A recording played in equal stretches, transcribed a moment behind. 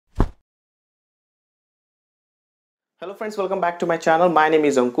Hello friends, welcome back to my channel. My name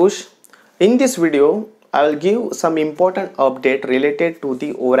is Ankush. In this video, I will give some important update related to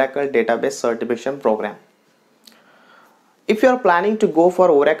the Oracle Database Certification program. If you are planning to go for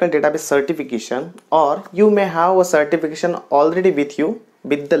Oracle Database Certification, or you may have a certification already with you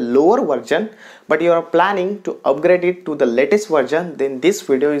with the lower version, but you are planning to upgrade it to the latest version, then this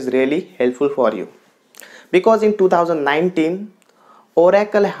video is really helpful for you. Because in 2019,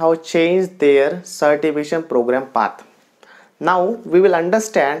 Oracle have changed their certification program path. Now we will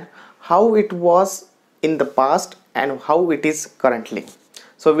understand how it was in the past and how it is currently.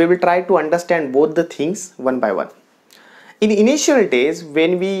 So we will try to understand both the things one by one. In initial days,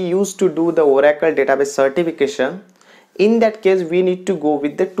 when we used to do the Oracle Database Certification, in that case we need to go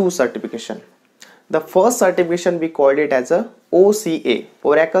with the two certification. The first certification we called it as a OCA,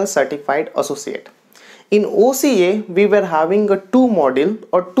 Oracle Certified Associate. In OCA we were having a two module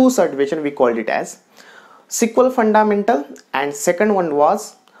or two certification, we called it as SQL Fundamental, and second one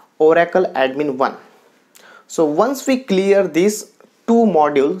was Oracle Admin 1. So once we clear these two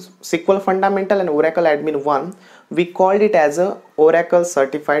modules, SQL Fundamental and Oracle Admin 1, we called it as a Oracle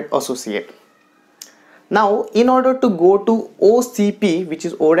Certified Associate. Now in order to go to OCP, which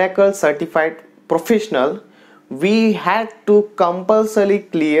is Oracle Certified Professional, we had to compulsorily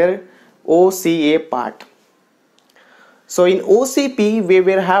clear OCA part. So in OCP we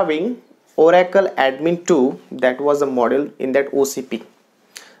were having Oracle Admin 2, that was a module in that OCP.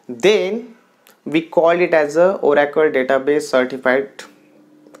 Then we called it as a Oracle Database Certified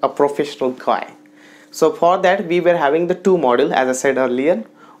a Professional guy. So for that we were having the two module, as I said earlier,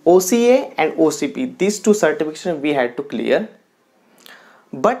 OCA and OCP. These two certifications we had to clear.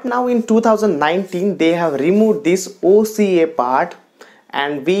 But now in 2019 they have removed this OCA part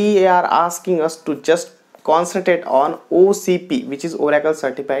and we are asking us to just concentrate on OCP, which is Oracle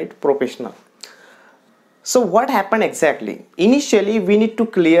Certified Professional. So what happened exactly? Initially we need to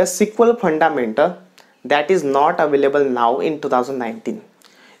clear SQL Fundamental, that is not available now in 2019.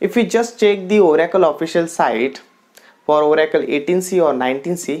 If we just check the Oracle official site for Oracle 18c or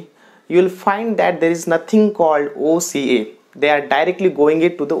 19c, you will find that there is nothing called OCA. They are directly going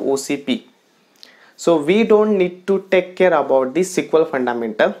it to the OCP. So we don't need to take care about the SQL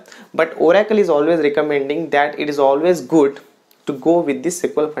Fundamental, but Oracle is always recommending that it is always good to go with the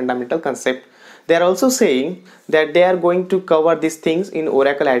SQL Fundamental concept. They are also saying that they are going to cover these things in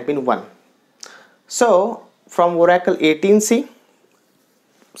Oracle Admin 1. So from Oracle 18c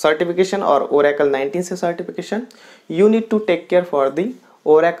certification or Oracle 19c certification, you need to take care for the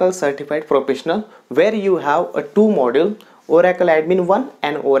Oracle Certified Professional, where you have a two module, Oracle Admin 1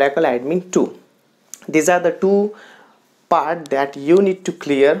 and Oracle Admin 2. These are the two parts that you need to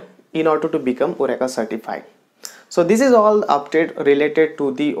clear in order to become Oracle certified. So this is all update related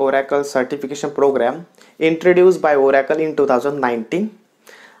to the Oracle certification program introduced by Oracle in 2019.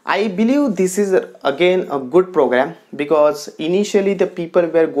 I believe this is again a good program, because initially the people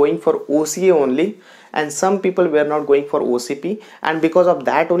were going for OCA only and some people were not going for OCP, and because of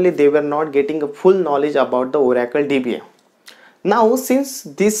that only they were not getting a full knowledge about the Oracle DBA. Now since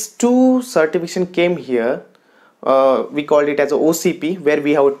these two certification came here, we called it as a OCP, where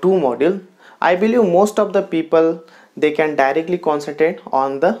we have two module. I believe most of the people, they can directly concentrate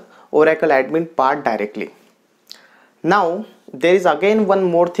on the Oracle Admin part directly. Now there is again one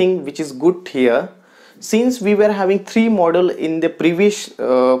more thing which is good here. Since we were having three module in the previous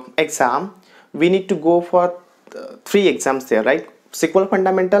exam, we need to go for three exams there, right? SQL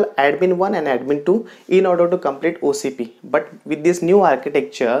Fundamental, Admin 1 and Admin 2 in order to complete OCP. But with this new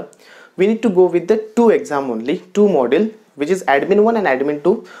architecture, we need to go with the two exam only, two module, which is Admin 1 and Admin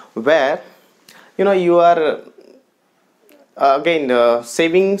 2, where you are again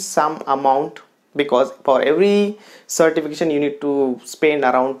saving some amount, because for every certification you need to spend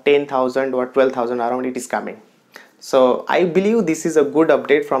around 10,000 or 12,000 around it is coming. So I believe this is a good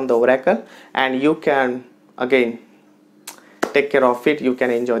update from the Oracle, and you can again take care of it, you can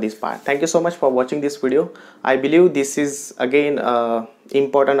enjoy this part. Thank you so much for watching this video. I believe this is again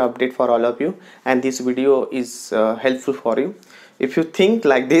important update for all of you, and this video is helpful for you. If you think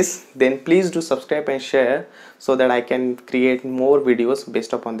like this, then please do subscribe and share so that I can create more videos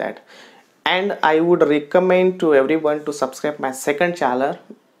based upon that. And I would recommend to everyone to subscribe my second channel.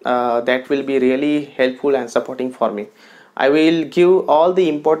 That will be really helpful and supporting for me. I will give all the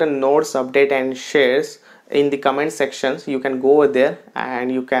important notes, update and shares in the comment sections. You can go over there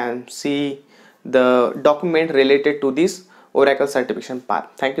and you can see the document related to this Oracle certification path.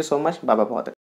 Thank you so much. Bye bye.